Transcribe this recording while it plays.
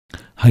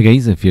Hi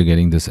guys, if you're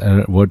getting this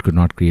error, Word could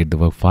not create the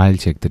work file,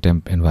 check the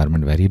temp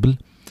environment variable.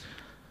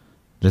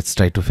 Let's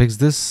try to fix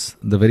this.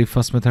 The very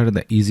first method,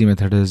 the easy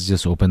method, is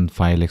just open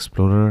File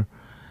Explorer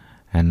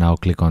and now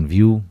click on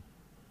View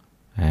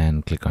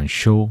and click on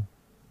Show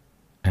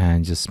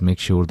and just make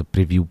sure the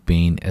preview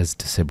pane is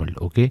disabled.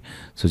 Okay,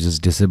 so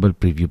just disable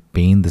preview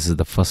pane. This is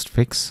the first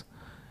fix.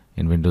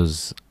 In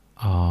Windows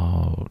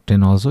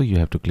 10 also you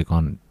have to click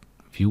on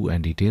View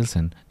and Details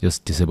and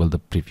just disable the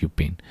preview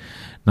pane.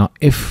 Now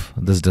if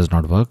this does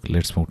not work,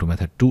 let's move to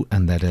method 2,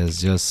 and that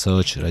is just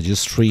search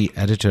registry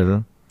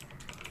editor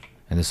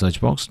in the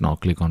search box. Now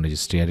click on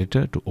registry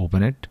editor to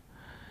open it,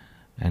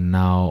 and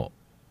now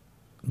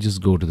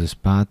just go to this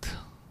path,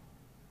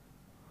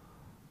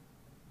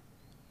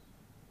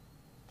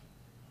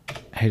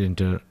 hit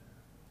enter,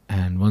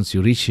 and once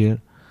you reach here,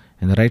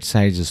 in the right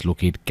side just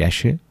locate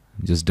cache,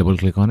 just double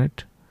click on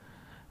it,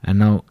 and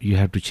now you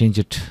have to change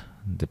it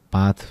the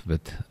path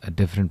with a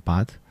different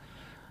path.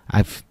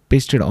 I've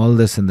pasted all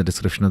this in the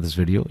description of this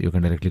video. You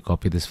can directly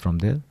copy this from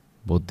there,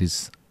 both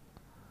these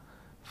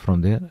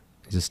from there.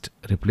 Just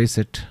replace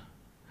it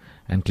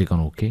and click on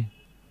OK,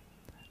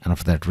 and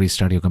after that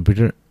restart your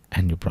computer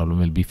and your problem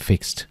will be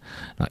fixed.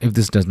 Now if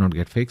this does not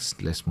get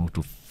fixed, let's move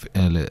to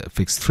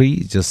fix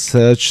 3. Just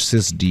search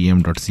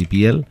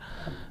sysdm.cpl.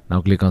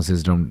 now click on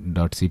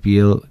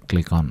sysdm.cpl,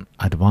 click on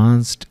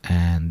advanced,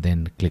 and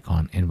then click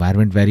on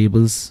environment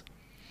variables.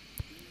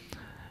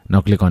 Now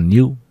click on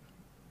new,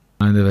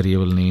 and the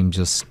variable name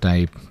just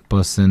type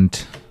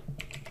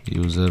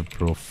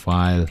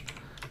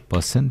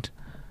 %userprofile%,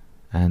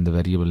 and the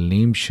variable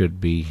name should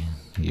be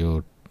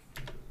your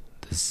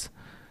this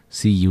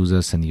C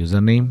users and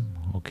username.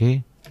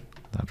 Okay,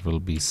 that will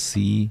be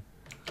C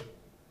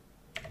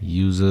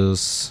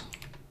users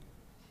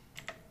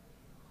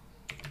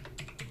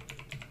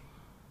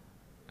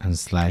and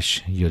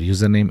slash your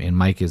username. In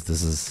my case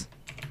this is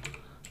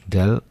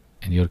Dell,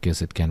 in your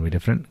case it can be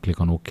different.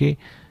 Click on OK,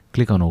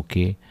 click on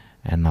OK,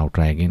 and now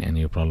try again and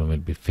your problem will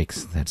be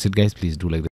fixed. That's it guys, please do like this.